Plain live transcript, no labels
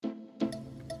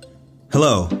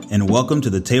Hello, and welcome to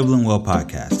the Table and Well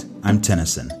podcast. I'm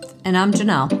Tennyson. And I'm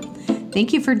Janelle.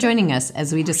 Thank you for joining us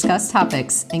as we discuss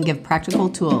topics and give practical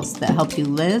tools that help you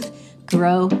live,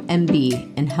 grow, and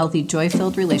be in healthy,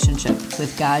 joy-filled relationship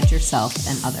with God, yourself,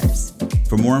 and others.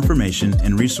 For more information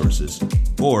and resources,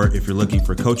 or if you're looking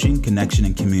for coaching, connection,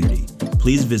 and community,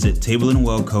 please visit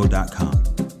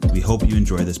tableandwellco.com. We hope you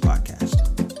enjoy this podcast.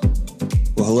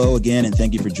 Well, hello again, and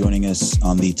thank you for joining us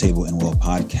on the Table and Well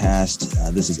podcast.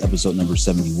 This is episode number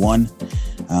 71.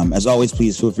 As always,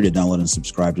 please feel free to download and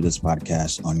subscribe to this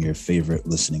podcast on your favorite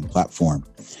listening platform.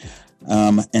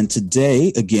 And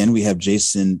today, again, we have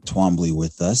Jason Twombly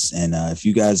with us. And if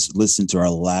you guys listened to our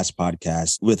last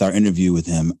podcast with our interview with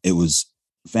him, it was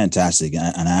fantastic.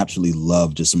 And I absolutely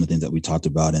loved just some of the things that we talked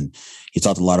about. And he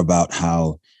talked a lot about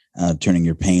how turning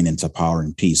your pain into power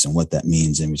and peace and what that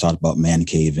means. And we talked about Man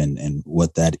Cave and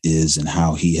what that is and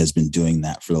how he has been doing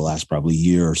that for the last probably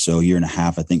year or so, year and a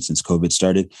half, I think, since COVID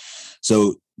started.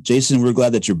 So, Jason, we're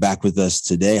glad that you're back with us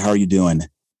today. How are you doing?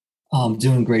 I'm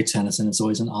doing great, Tennyson. It's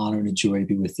always an honor and a joy to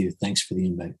be with you. Thanks for the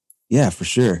invite. Yeah, for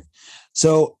sure.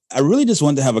 So I really just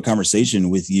wanted to have a conversation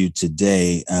with you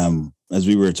today as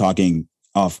we were talking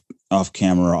off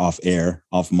camera, off air,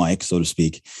 off mic, so to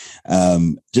speak,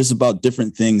 just about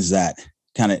different things that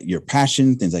kind of your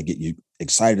passion, things that get you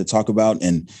excited to talk about.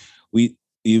 And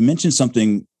you mentioned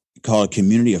something called a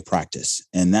community of practice.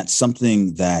 And that's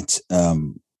something that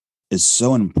is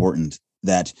so important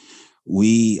that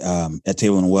we at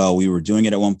Table and Well, we were doing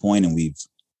it at one point and we've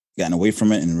gotten away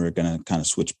from it, and we're going to kind of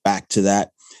switch back to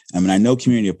that. I mean, I know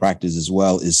community of practice as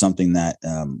well is something that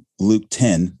Luke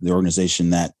 10, the organization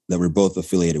that we're both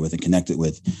affiliated with and connected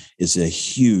with, is a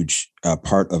huge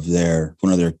part of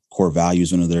one of their core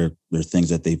values, one of their things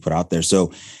that they put out there.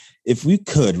 So if we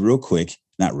could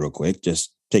not real quick,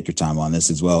 just take your time on this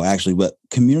as well, actually, but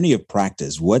community of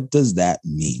practice, what does that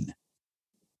mean?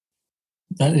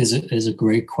 That is a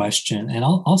great question. And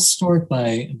I'll start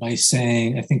by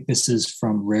saying, I think this is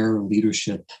from Rare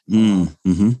Leadership,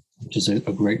 which is a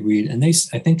great read. And they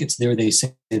say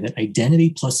that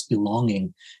identity plus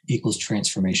belonging equals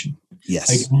transformation.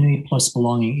 Yes. Identity plus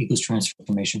belonging equals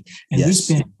transformation. And There's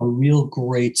been a real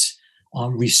great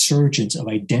resurgence of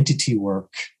identity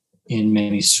work in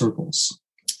many circles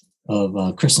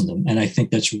of Christendom. And I think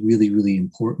that's really, really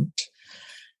important.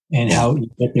 And how you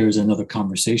get there is another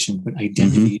conversation, but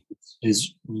identity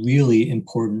is really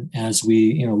important as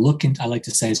we, I like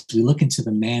to say, as we look into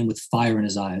the man with fire in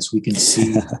his eyes, we can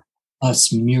see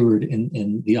us mirrored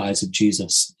in the eyes of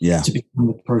Jesus to become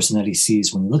the person that he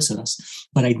sees when he looks at us.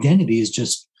 But identity is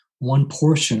just one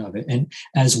portion of it. And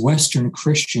as Western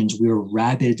Christians, we are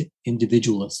rabid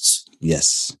individualists.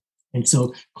 Yes. And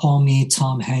so call me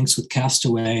Tom Hanks with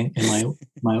Castaway and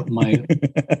my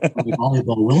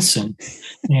volleyball Wilson,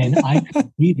 and I could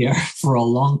be there for a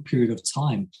long period of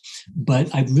time.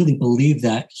 But I really believe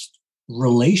that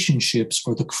relationships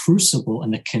are the crucible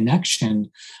and the connection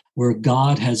where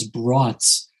God has brought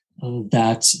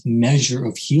that measure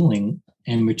of healing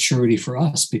and maturity for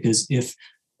us. Because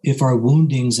if our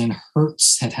woundings and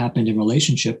hurts have happened in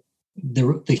relationship,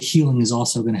 the healing is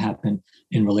also going to happen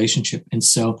in relationship. And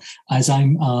so as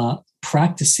I'm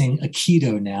practicing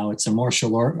Aikido now, it's a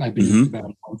martial art I've been doing about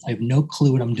a month. I have no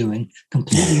clue what I'm doing,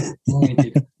 completely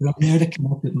disoriented, but I'm there to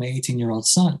connect with my 18-year-old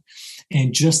son.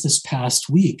 And just this past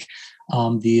week,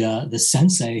 the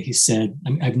sensei, he said,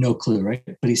 I have no clue, right?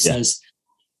 But he says,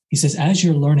 as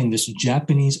you're learning this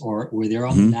Japanese art where they're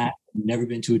on the mat, I've never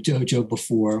been to a dojo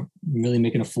before, I'm really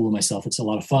making a fool of myself. It's a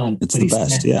lot of fun. It's the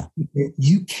best,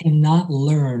 You cannot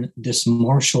learn this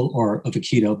martial art of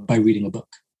Aikido by reading a book.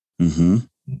 Mm-hmm.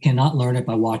 You cannot learn it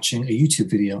by watching a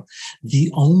YouTube video.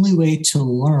 The only way to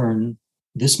learn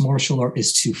this martial art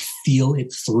is to feel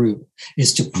it through,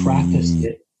 is to practice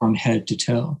it from head to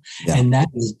toe. Yeah. And that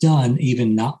is done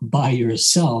even not by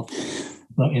yourself,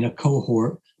 but in a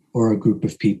cohort or a group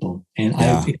of people. And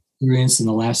I've experienced in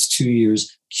the last 2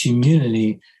 years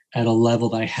community at a level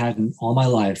that I hadn't all my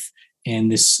life.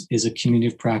 And this is a community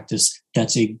of practice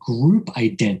that's a group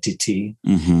identity,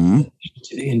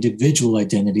 individual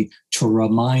identity, to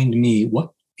remind me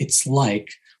what it's like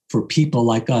for people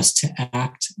like us to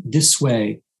act this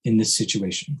way in this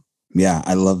situation. Yeah,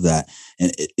 I love that.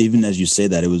 And even as you say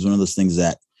that, it was one of those things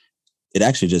that it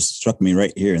actually just struck me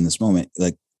right here in this moment.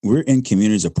 Like, we're in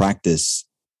communities of practice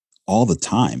all the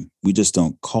time. We just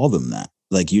don't call them that.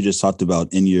 Like you just talked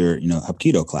about in your,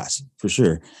 Hapkido class, for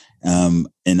sure.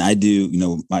 And I do,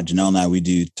 my Janelle and I, we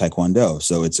do Taekwondo.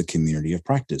 So it's a community of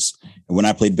practice. And when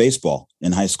I played baseball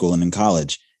in high school and in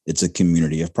college, it's a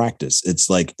community of practice.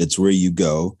 It's where you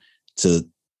go to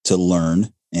learn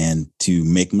and to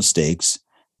make mistakes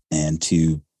and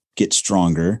to get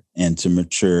stronger and to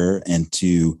mature and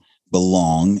to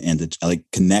belong and to like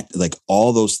connect, like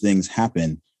all those things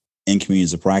happen in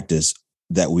communities of practice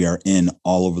that we are in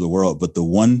all over the world. But the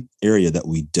one area that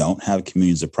we don't have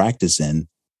communities of practice in,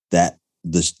 that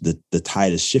the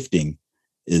tide is shifting,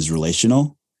 is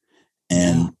relational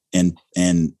and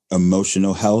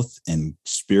emotional health and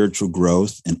spiritual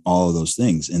growth and all of those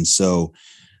things. And so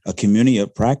a community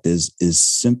of practice is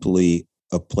simply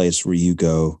a place where you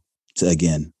go to,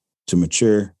 again, to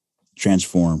mature,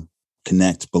 transform,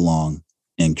 connect, belong,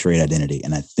 and create identity.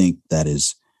 And I think that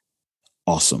is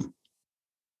awesome.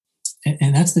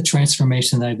 And that's the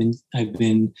transformation that I've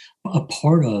been a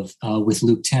part of with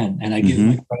Luke 10. And I give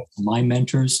my credit to my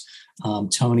mentors,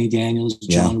 Tony Daniels,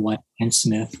 John White, and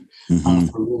Smith,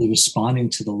 for really responding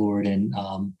to the Lord and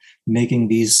making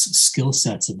these skill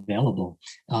sets available.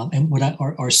 And what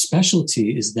our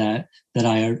specialty is that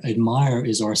I admire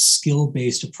is our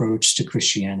skill-based approach to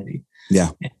Christianity.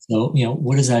 Yeah. And so,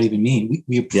 what does that even mean?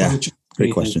 We approach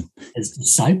great question. As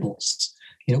disciples.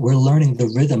 We're learning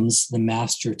the rhythms the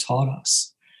master taught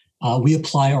us. We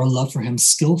apply our love for him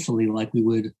skillfully, like we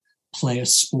would play a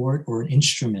sport or an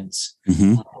instrument,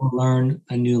 or learn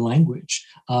a new language.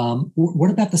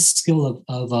 What about the skill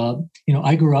of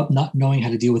I grew up not knowing how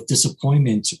to deal with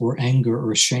disappointment or anger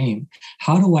or shame.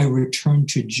 How do I return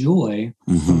to joy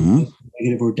from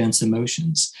negative or dense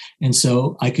emotions? And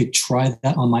so I could try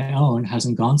that on my own.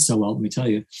 Hasn't gone so well, let me tell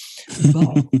you.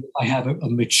 But if I have a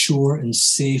mature and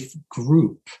safe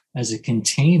group as a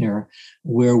container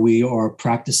where we are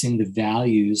practicing the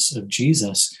values of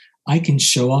Jesus, I can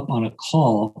show up on a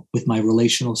call with my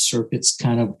relational circuits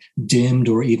kind of dimmed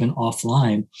or even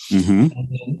offline. And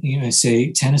then, I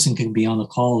say, Tennyson can be on the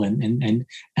call and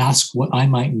ask what I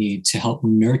might need to help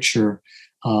nurture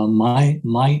my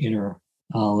inner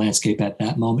landscape at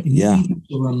that moment. And even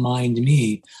to remind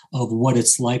me of what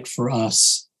it's like for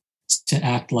us to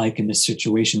act like in this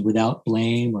situation without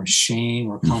blame or shame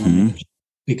or condemnation,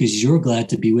 because you're glad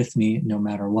to be with me no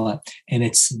matter what. And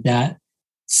it's that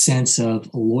sense of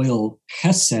loyal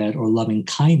chesed or loving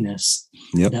kindness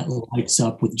that lights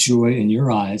up with joy in your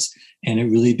eyes, and it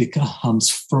really becomes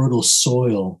fertile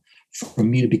soil for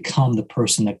me to become the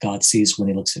person that God sees when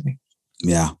he looks at me.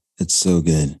 Yeah, it's so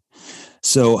good.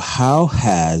 So how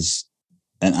has,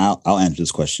 and I'll answer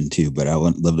this question too, but I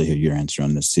would love to hear your answer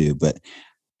on this too, but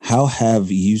how have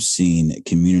you seen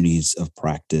communities of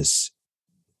practice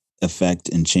affect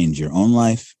and change your own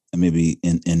life, and maybe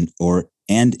in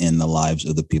the lives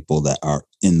of the people that are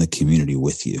in the community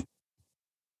with you?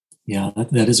 Yeah,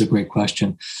 that is a great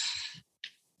question.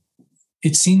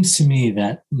 It seems to me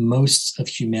that most of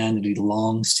humanity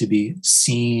longs to be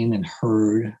seen and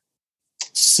heard,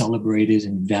 celebrated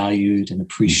and valued and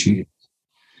appreciated.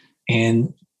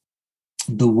 And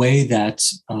the way that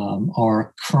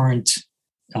our current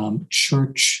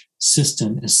church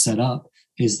system is set up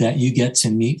is that you get to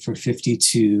meet for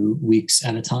 52 weeks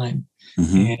at a time.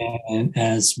 And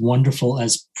as wonderful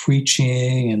as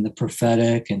preaching and the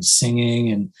prophetic and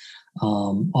singing and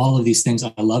all of these things,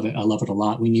 I love it. I love it a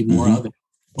lot. We need more of it.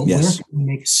 But where can we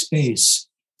make space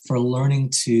for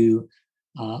learning to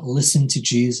listen to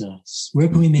Jesus? Where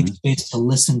can we make space to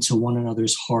listen to one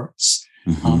another's hearts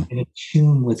and in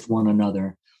tune with one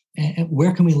another? And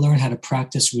where can we learn how to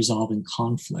practice resolving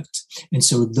conflict? And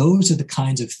so those are the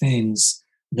kinds of things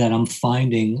that I'm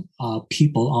finding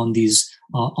people on these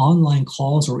online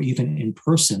calls or even in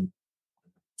person.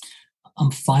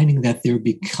 I'm finding that they're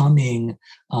becoming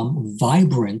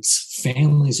vibrant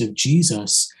families of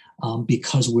Jesus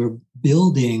because we're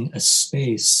building a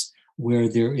space where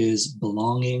there is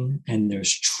belonging and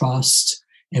there's trust,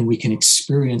 and we can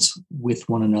experience with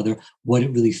one another what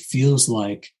it really feels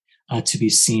like to be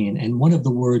seen. And one of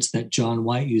the words that John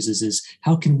White uses is,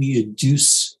 how can we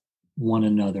educe one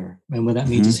another? And what that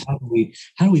means is how do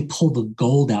we pull the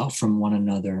gold out from one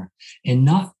another and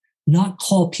not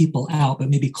call people out, but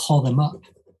maybe call them up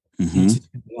into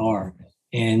who they are.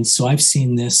 And so I've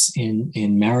seen this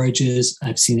in marriages.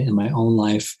 I've seen it in my own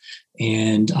life,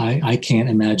 and I can't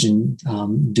imagine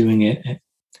doing it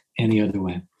any other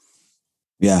way.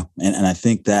 Yeah. And I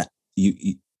think that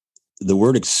the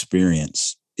word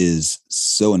experience is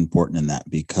so important in that,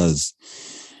 because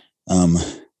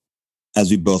as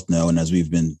we both know, and as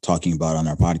we've been talking about on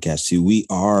our podcast too, we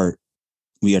are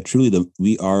truly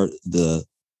the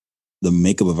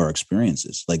makeup of our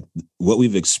experiences. Like what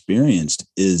we've experienced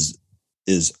is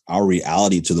our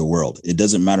reality to the world. It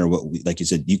doesn't matter what like you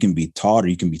said, you can be taught or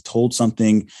you can be told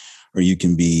something, or you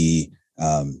can be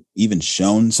even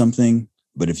shown something.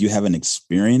 But if you haven't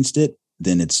experienced it,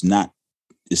 then it's not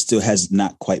it still has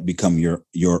not quite become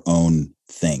your own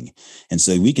thing. And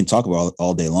so we can talk about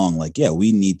all day long, like, yeah,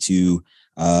 we need to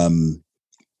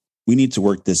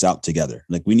work this out together.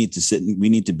 Like we need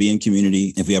to be in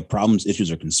community. If we have problems,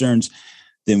 issues, or concerns,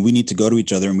 then we need to go to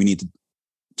each other and we need to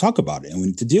talk about it and we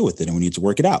need to deal with it and we need to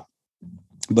work it out.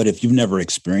 But if you've never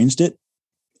experienced it,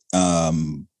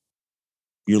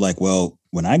 you're like, well,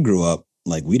 when I grew up,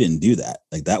 like we didn't do that.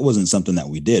 Like that wasn't something that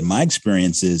we did. My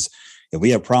experience is if we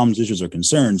have problems, issues, or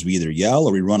concerns, we either yell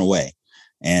or we run away.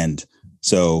 And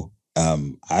so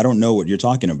I don't know what you're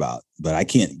talking about, but I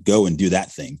can't go and do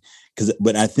that thing.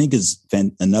 But I think is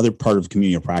another part of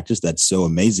community of practice that's so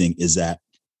amazing is that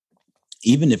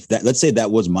even if that, let's say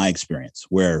that was my experience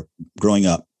where growing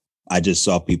up, I just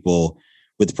saw people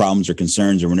with problems or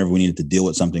concerns, or whenever we needed to deal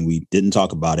with something, we didn't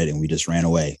talk about it and we just ran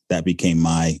away. That became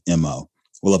my MO.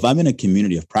 Well, if I'm in a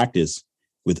community of practice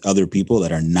with other people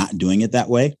that are not doing it that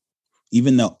way,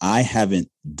 even though I haven't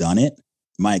done it,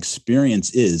 my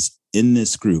experience is in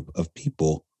this group of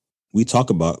people, we talk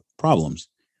about problems.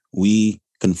 We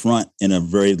confront in a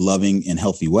very loving and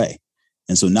healthy way.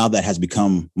 And so now that has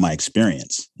become my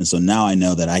experience. And so now I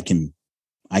know that I can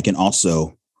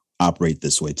also operate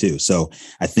this way too. So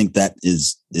I think that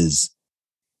is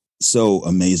so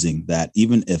amazing that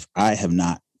even if I have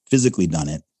not physically done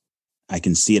it, I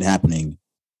can see it happening.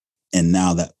 And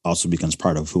now that also becomes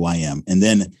part of who I am. And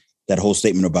then that whole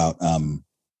statement about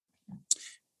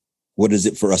what is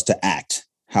it for us to act?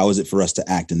 How is it for us to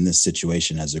act in this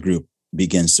situation as a group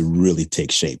begins to really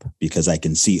take shape because I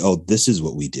can see, oh, this is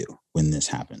what we do when this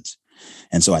happens.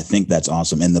 And so I think that's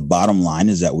awesome. And the bottom line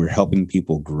is that we're helping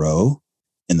people grow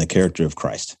in the character of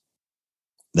Christ.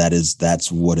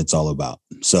 That's what it's all about.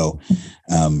 So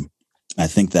I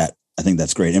think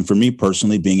that's great. And for me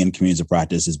personally, being in communities of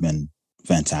practice has been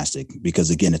fantastic because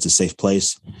again, it's a safe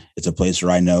place. It's a place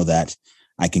where I know that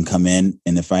I can come in,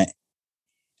 and if I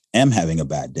am having a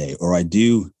bad day or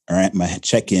my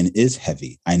check-in is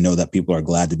heavy, I know that people are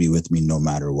glad to be with me no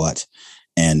matter what.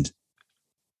 And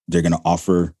they're going to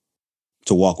offer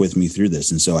to walk with me through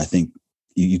this. And so I think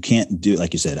you can't do,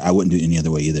 like you said, I wouldn't do it any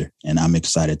other way either. And I'm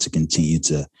excited to continue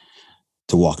to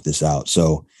walk this out.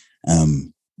 So,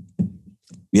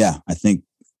 yeah, I think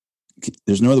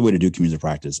there's no other way to do community of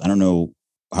practice. I don't know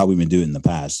how we've been doing it in the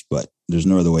past, but there's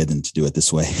no other way than to do it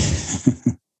this way.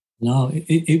 No,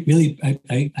 it really,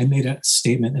 I made a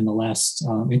statement in the last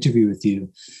interview with you.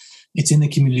 It's in the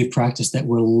community of practice that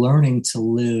we're learning to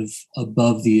live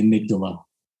above the amygdala.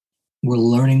 We're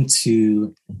learning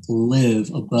to live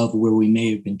above where we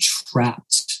may have been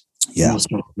trapped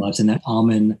most of our lives in that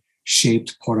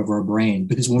almond-shaped part of our brain.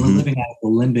 Because when we're living out of the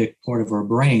limbic part of our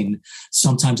brain,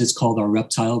 sometimes it's called our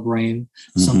reptile brain,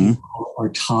 some people call it our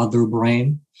toddler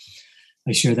brain.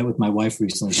 I shared that with my wife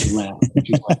recently. She laughed.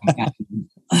 She's like,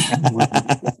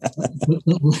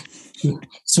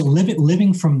 so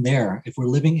living from there, if we're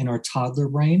living in our toddler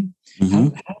brain,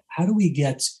 how do we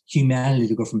get humanity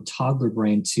to go from toddler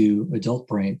brain to adult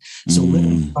brain? So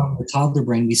living from the toddler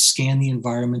brain, we scan the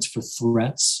environments for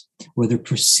threats, whether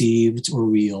perceived or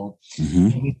real.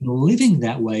 And we've been living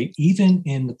that way, even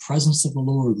in the presence of the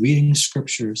Lord, reading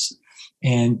scriptures.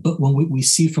 But when we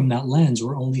see from that lens,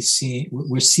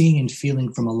 we're seeing and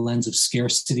feeling from a lens of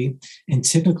scarcity. And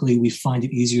typically we find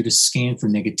it easier to scan for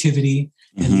negativity,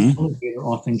 and the elevator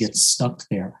often gets stuck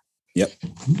there. Yep.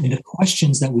 And the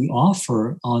questions that we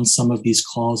offer on some of these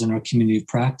calls in our community of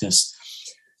practice,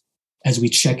 as we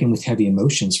check in with heavy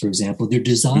emotions, for example, they're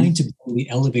designed to bring the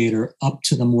elevator up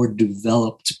to the more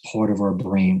developed part of our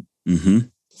brain,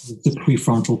 the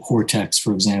prefrontal cortex,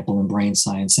 for example, in brain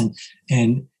science.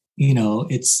 And you know,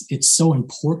 it's so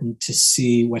important to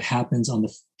see what happens on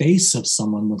the face of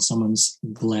someone when someone's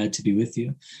glad to be with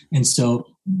you. And so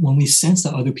when we sense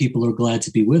that other people are glad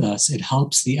to be with us, it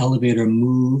helps the elevator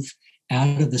move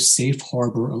out of the safe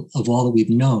harbor of all that we've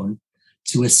known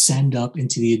to ascend up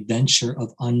into the adventure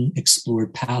of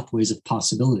unexplored pathways of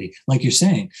possibility. Like you're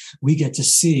saying, we get to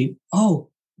see,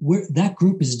 that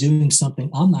group is doing something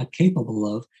I'm not capable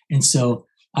of. And so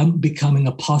I'm becoming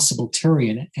a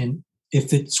possibilitarian. And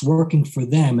if it's working for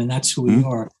them and that's who we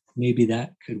are, maybe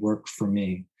that could work for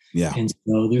me. Yeah. And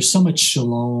so there's so much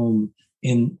shalom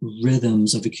in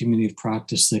rhythms of a community of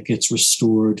practice that gets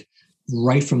restored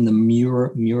right from the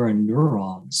mirror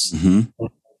neurons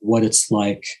of what it's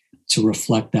like to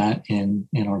reflect that in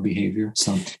our behavior.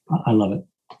 So I love it.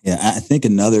 Yeah. I think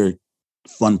another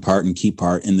fun part and key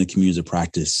part in the communities of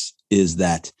practice is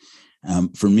that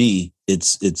for me,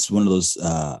 it's one of those,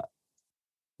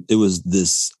 it was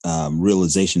this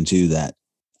realization too, that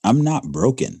I'm not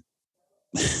broken.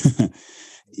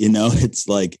 You know, it's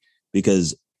like,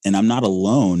 and I'm not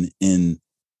alone in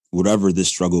whatever this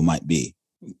struggle might be,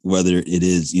 whether it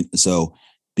is, so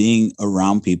being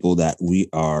around people that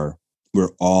we're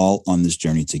all on this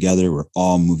journey together. We're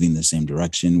all moving the same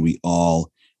direction. We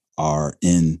all are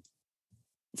in,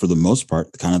 for the most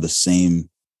part, kind of the same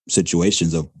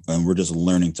situations and we're just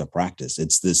learning to practice.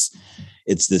 It's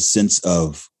this sense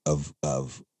of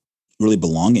really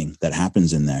belonging that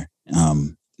happens in there,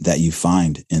 that you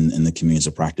find in the communities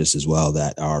of practice as well,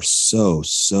 that are so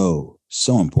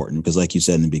important. Because like you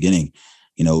said in the beginning,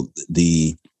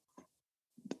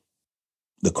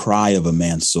 the cry of a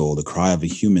man's soul, the cry of a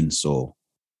human soul,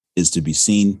 is to be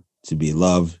seen, to be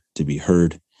loved, to be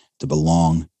heard, to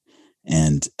belong,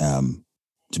 and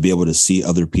to be able to see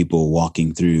other people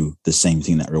walking through the same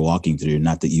thing that we're walking through.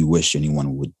 Not that you wish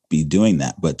anyone would be doing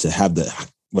that, but to have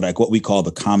what we call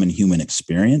the common human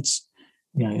experience,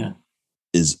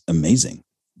 is amazing.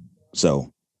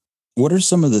 So, what are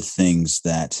some of the things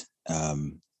that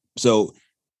so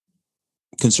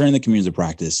concerning the communities of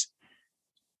practice?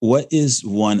 What is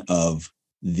one of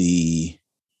the,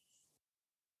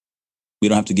 we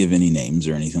don't have to give any names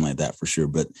or anything like that for sure,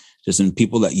 but just in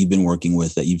people that you've been working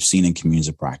with, that you've seen in communities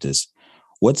of practice,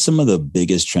 what's some of the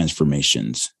biggest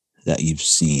transformations that you've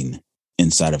seen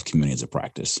inside of communities of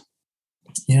practice?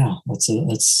 Yeah, that's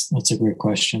a great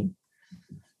question.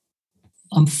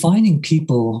 I'm finding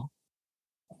people,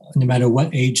 no matter what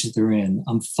age they're in,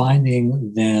 I'm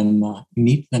finding them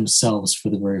meet themselves for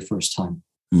the very first time.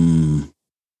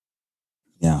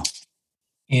 Yeah.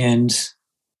 And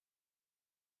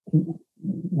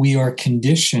we are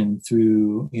conditioned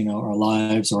through, our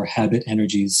lives, our habit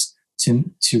energies to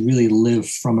really live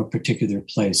from a particular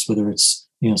place, whether it's,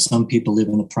 some people live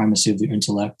in the primacy of their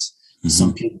intellect. Mm-hmm.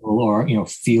 Some people are,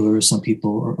 feelers. Some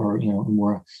people are,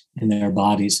 more in their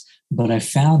bodies. But I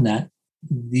found that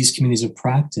these communities of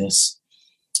practice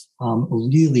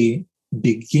really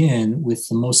begin with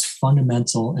the most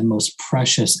fundamental and most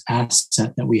precious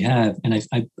asset that we have. And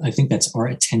I think that's our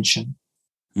attention.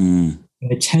 And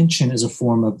attention is a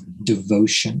form of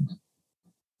devotion.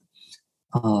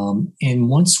 And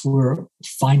once we're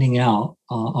finding out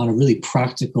on a really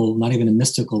practical, not even a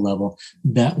mystical level,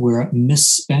 that we're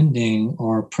misspending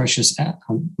our precious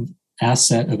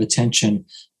asset of attention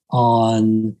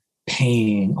on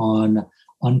pain, on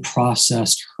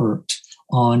unprocessed hurt,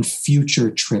 on future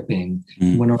tripping,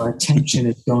 when our attention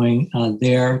is going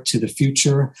there to the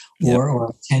future, or our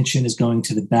attention is going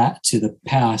to the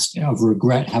past of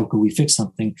regret. How could we fix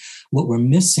something? What we're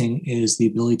missing is the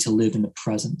ability to live in the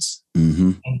present.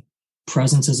 Mm-hmm. And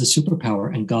presence is a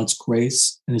superpower, and God's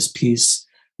grace and His peace,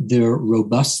 they're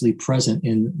robustly present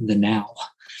in the now.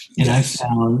 And I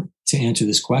found, to answer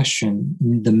this question,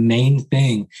 the main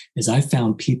thing is I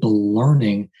found people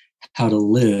learning how to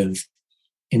live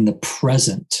in the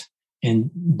present. And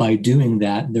by doing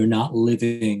that, they're not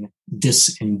living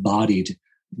disembodied,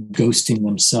 ghosting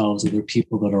themselves or the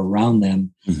people that are around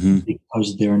them,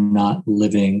 because they're not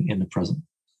living in the present.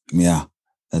 Yeah,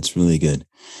 that's really good.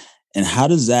 And how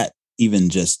does that even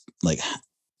just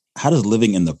how does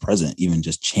living in the present even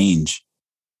just change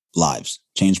lives,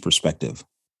 change perspective?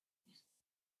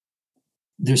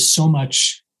 There's so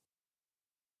much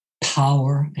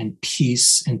power and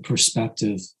peace and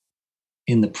perspective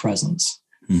in the presence.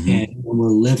 And when we're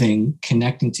living,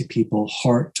 connecting to people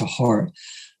heart to heart,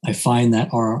 I find that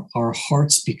our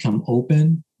hearts become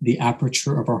open. The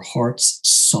aperture of our hearts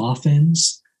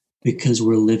softens because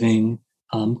we're living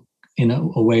in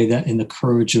a way that in the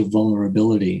courage of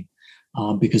vulnerability,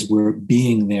 because we're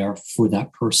being there for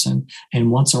that person.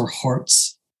 And once our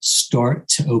hearts start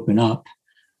to open up,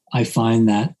 I find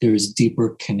that there's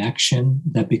deeper connection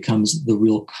that becomes the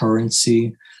real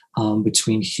currency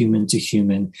between human to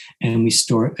human. And we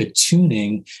start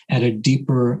attuning at a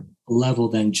deeper level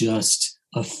than just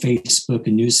a Facebook, a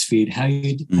newsfeed. How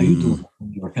you doing,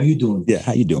 New York? How you doing? Yeah,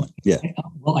 how you doing? Yeah.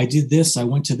 Well, I did this. I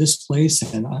went to this place,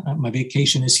 and my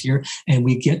vacation is here. And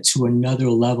we get to another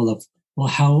level of, well,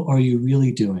 how are you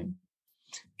really doing?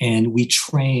 And we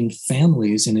train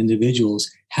families and individuals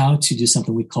how to do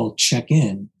something we call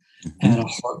check-in at a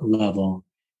heart level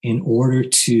in order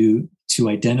to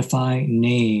identify,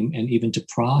 name, and even to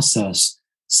process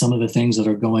some of the things that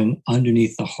are going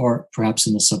underneath the heart, perhaps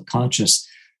in the subconscious,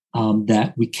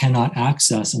 that we cannot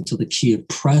access until the key of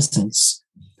presence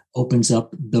opens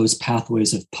up those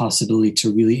pathways of possibility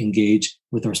to really engage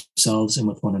with ourselves and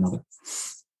with one another.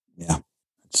 Yeah,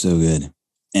 so good.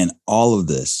 And all of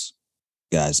this,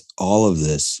 guys,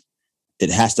 it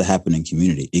has to happen in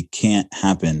community. It can't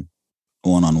happen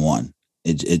one-on-one.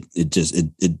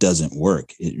 It doesn't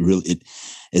work. It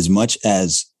as much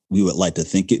as we would like to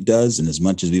think it does. And as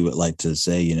much as we would like to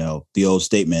say, the old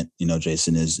statement,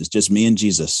 Jason, is it's just me and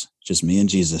Jesus,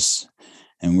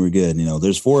 and we're good.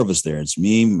 There's 4 of us there. It's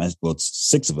me, it's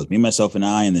 6 of us, me, myself, and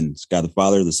I, and then it's God the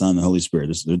Father, the Son, the Holy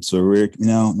Spirit. So we're,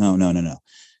 no.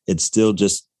 It's still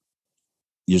just,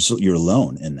 you're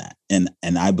alone in that. And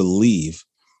I believe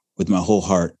with my whole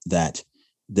heart that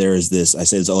there is this, I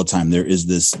say this all the time, there is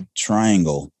this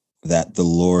triangle that the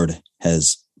Lord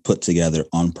has put together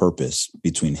on purpose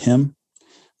between him,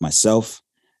 myself,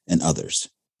 and others.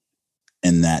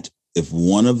 And that if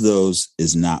one of those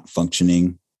is not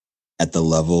functioning at the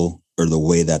level or the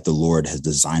way that the Lord has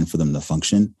designed for them to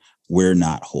function, we're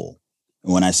not whole.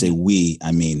 And when I say we,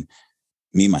 I mean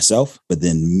me, myself, but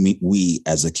then we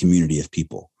as a community of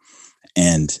people.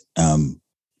 And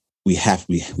we have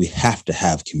to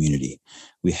have community.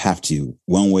 We have to,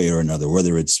 one way or another,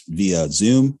 whether it's via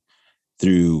Zoom,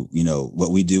 through,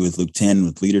 what we do with Luke 10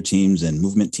 with leader teams and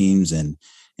movement teams and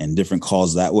different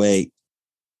calls that way,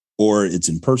 or it's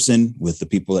in person with the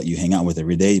people that you hang out with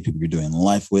every day, people you're doing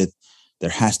life with.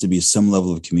 There has to be some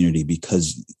level of community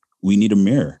because we need a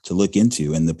mirror to look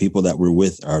into, and the people that we're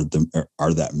with are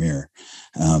that mirror.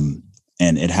 And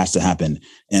it has to happen.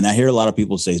 And I hear a lot of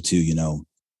people say too, you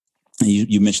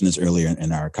mentioned this earlier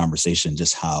in our conversation,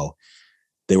 just how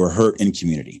they were hurt in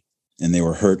community. And they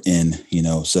were hurt in,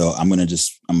 so I'm going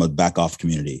to back off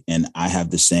community. And I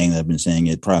have this saying that I've been saying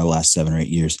it probably the last 7 or 8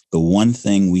 years. The one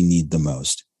thing we need the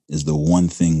most is the one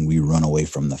thing we run away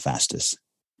from the fastest.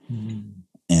 Mm.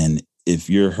 And if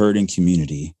you're hurt in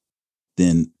community,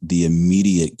 then the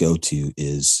immediate go-to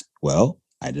is, well,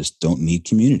 I just don't need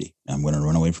community. I'm going to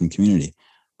run away from community.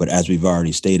 But as we've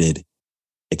already stated,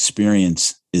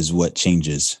 experience is what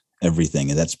changes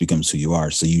everything. And that becomes who you are.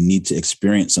 So you need to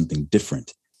experience something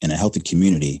different in a healthy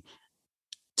community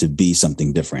to be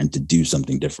something different, to do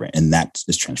something different. And that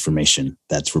is transformation.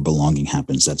 That's where belonging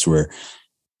happens. That's where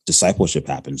discipleship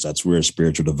happens. That's where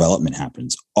spiritual development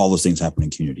happens. All those things happen in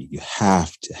community. You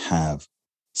have to have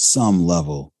some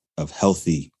level of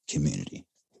healthy community.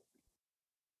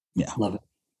 Yeah. Love it.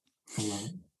 I love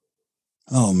it.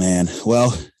 Oh, man.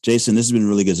 Well, Jason, this has been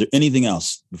really good. Is there anything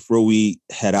else before we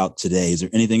head out today? Is there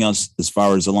anything else as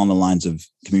far as along the lines of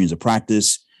communities of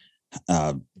practice,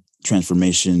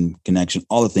 transformation, connection,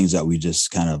 all the things that we just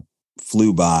kind of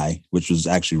flew by, which was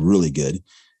actually really good,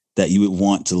 that you would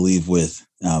want to leave with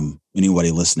anybody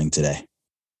listening today?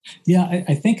 Yeah,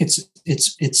 I think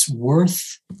it's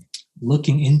worth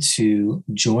looking into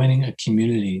joining a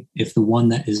community if the one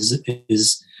that is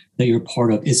that you're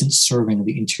part of isn't serving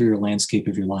the interior landscape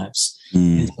of your lives.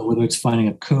 And so whether it's finding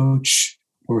a coach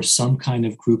or some kind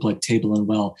of group like Table and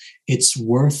Well, it's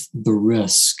worth the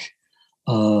risk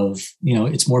of,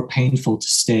 it's more painful to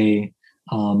stay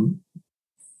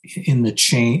in the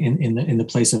chain, in the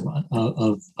place of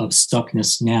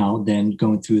stuckness now than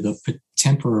going through the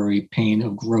temporary pain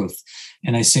of growth.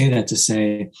 And I say that to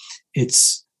say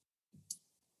it's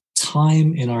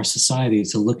time in our society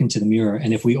to look into the mirror.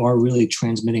 And if we are really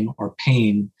transmitting our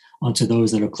pain onto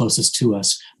those that are closest to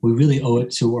us, we really owe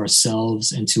it to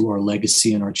ourselves and to our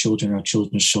legacy and our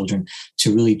children's children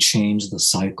to really change the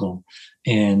cycle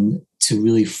and to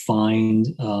really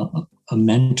find a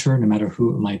mentor, no matter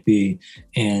who it might be.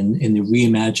 And in the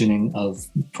reimagining of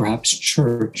perhaps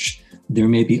church, there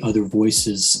may be other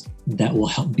voices that will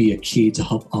help be a key to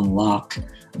help unlock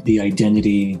the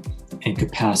identity and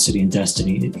capacity and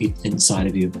destiny inside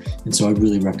of you. And so I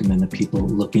really recommend that people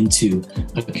look into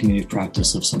a community of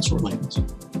practice of some sort like this.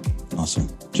 Awesome.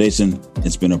 Jason,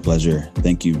 it's been a pleasure.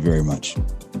 Thank you very much.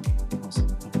 Awesome.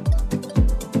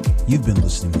 You've been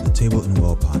listening to the Table and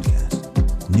Well podcast.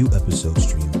 New episodes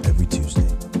stream every Tuesday.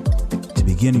 To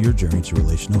begin your journey to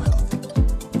relational health,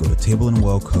 go to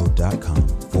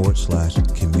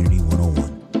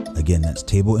tableandwellco.com/community101. Again, that's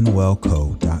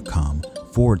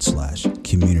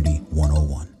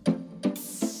tableandwellco.com/community101.